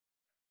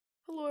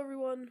Hello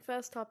everyone,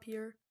 Fast Top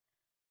here.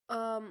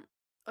 Um,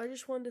 I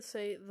just wanted to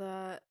say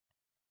that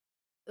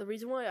the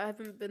reason why I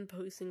haven't been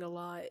posting a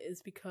lot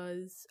is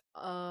because,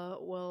 a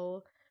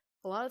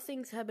lot of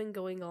things have been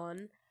going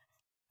on,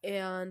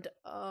 and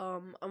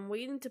I'm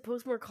waiting to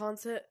post more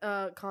content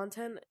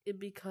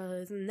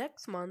because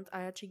next month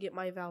I actually get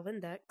my Valve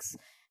Index,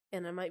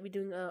 and I might be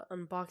doing an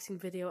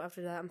unboxing video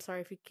after that. I'm sorry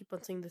if you keep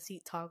on saying the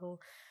seat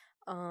toggle.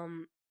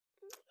 Um,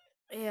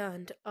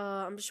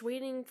 I'm just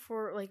waiting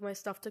for like my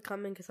stuff to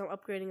come in because I'm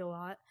upgrading a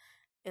lot,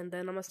 and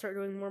then I'm gonna start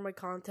doing more of my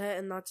content.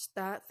 And not just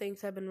that,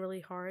 things have been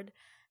really hard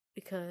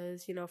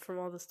because from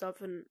all the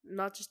stuff, and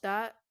not just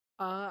that.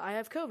 I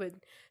have COVID,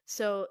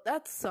 so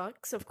that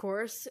sucks, of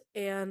course.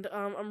 And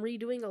I'm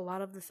redoing a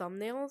lot of the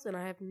thumbnails, and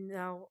I have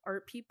now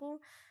Art People,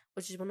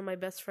 which is one of my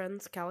best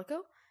friends,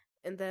 Calico,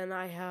 and then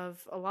I have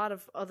a lot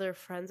of other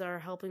friends that are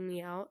helping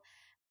me out.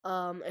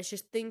 It's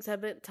just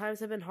times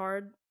have been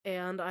hard,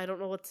 and I don't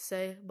know what to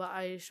say, but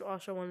I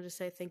also wanted to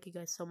say thank you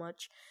guys so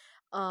much.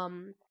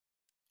 Um,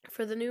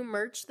 for the new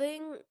merch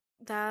thing,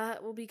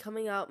 that will be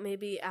coming out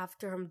maybe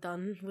after I'm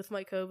done with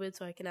my COVID,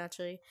 so I can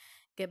actually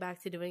get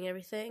back to doing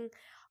everything.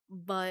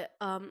 But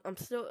I'm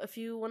still. If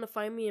you want to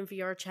find me in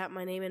VR chat,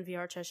 my name in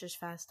VR chat is just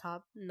Fast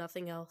Top,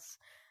 nothing else.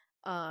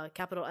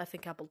 Capital F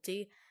and capital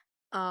T.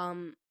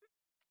 Um,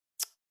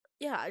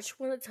 yeah, I just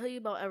want to tell you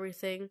about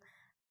everything.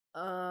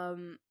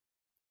 Um,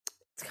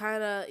 it's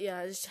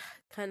it's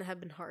kind of have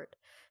been hard.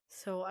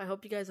 So I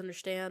hope you guys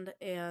understand.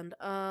 And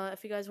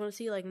if you guys want to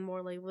see like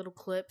more like little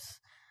clips,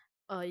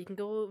 you can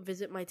go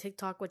visit my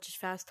TikTok, which is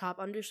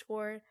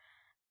fasttop_.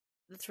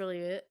 That's really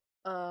it.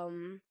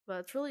 But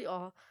that's really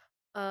all.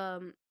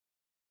 Um,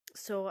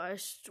 so I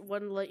just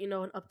want to let you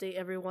know and update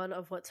everyone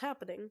of what's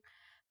happening.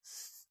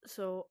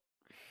 So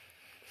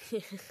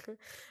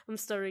I'm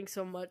stuttering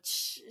so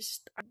much.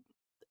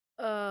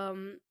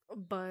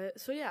 But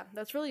so yeah,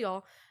 that's really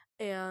all.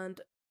 And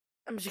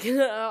I'm just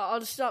gonna I'll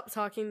just stop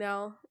talking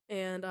now,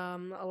 and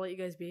I'll let you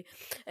guys be.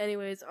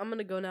 Anyways, I'm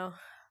gonna go now.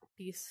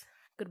 Peace.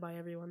 Goodbye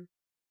everyone.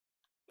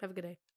 Have a good day.